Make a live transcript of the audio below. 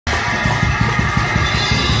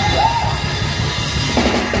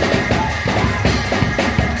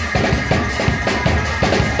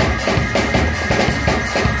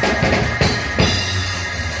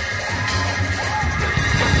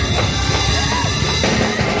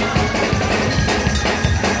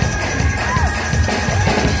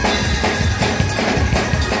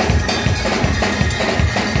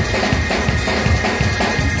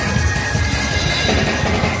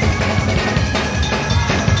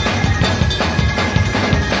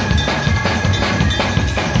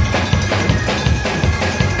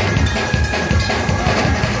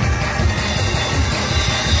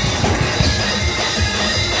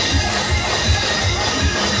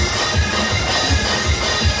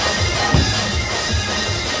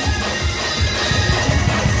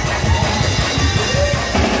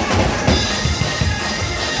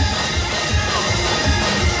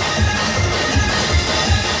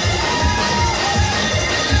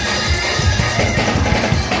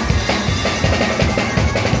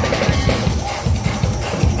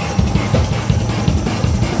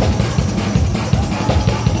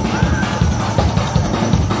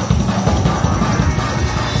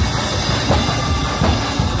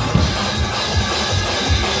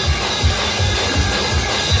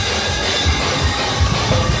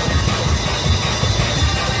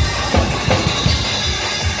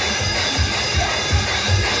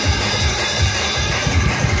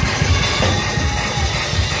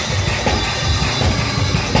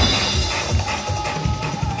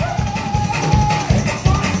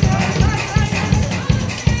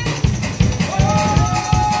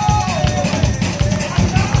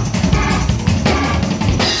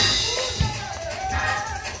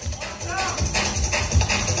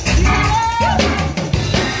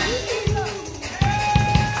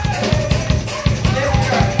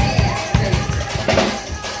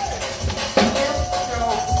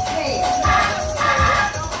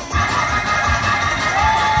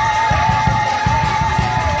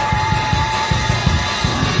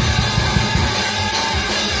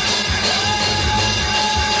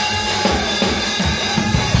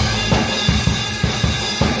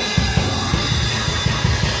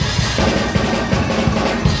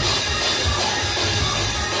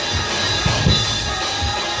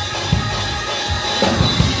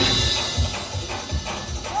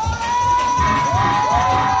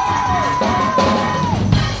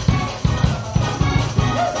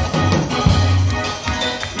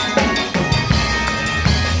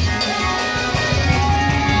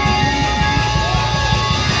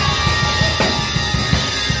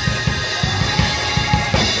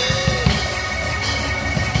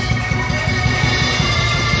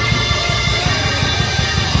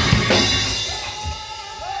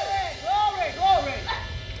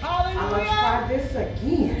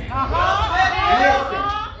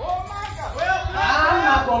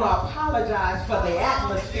apologize for the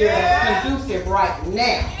atmosphere that's conducive right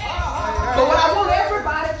now. But what I want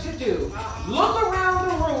everybody to do, look around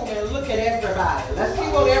the room and look at everybody. Let's see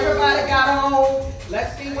what everybody got on.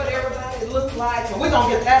 Let's see what everybody looks like. And we're going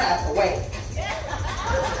to get that out of the way.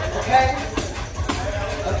 Okay?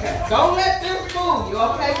 Okay. Don't let this fool you,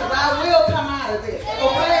 okay? Because I will come out of this.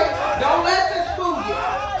 Okay? Don't let this fool you.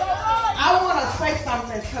 I want to say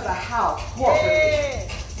something to the house corporately.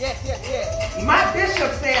 Yes. My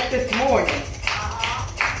bishop said this morning,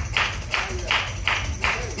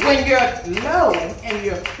 when you're low and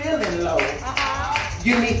you're feeling low,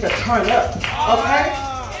 you need to turn up, okay?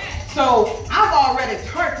 So I've already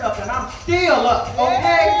turned up and I'm still up,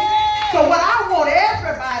 okay? So what I want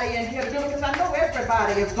everybody in here to do, because I know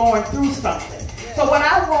everybody is going through something. So what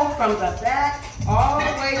I want from the back all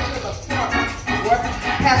the way to the front, where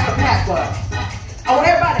Pastor Pat was, I want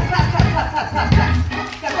everybody to clap, clap, clap, clap, clap, clap.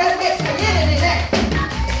 Because that makes the unity there.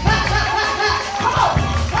 Clap, clap, clap, clap. Come on.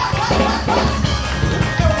 Clap, clap, clap, clap.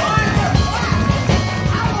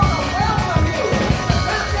 I want to welcome you.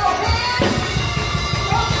 Clap your hands.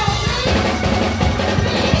 Stomp your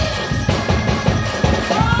feet. Do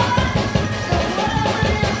whatever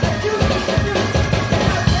it is that you need to do.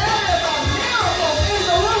 Because there is a miracle in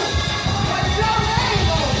the room. What's your name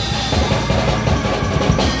on it?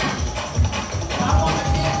 I want to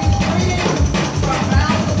give you greetings from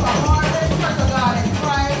Bountiful Harvest, Church of God in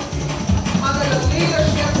Christ, under the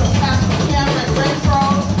leadership of Pastor Cameron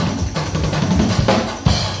Raycross.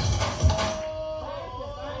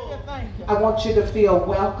 I want you to feel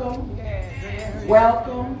welcome,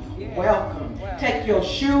 welcome, welcome. Take your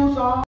shoes off.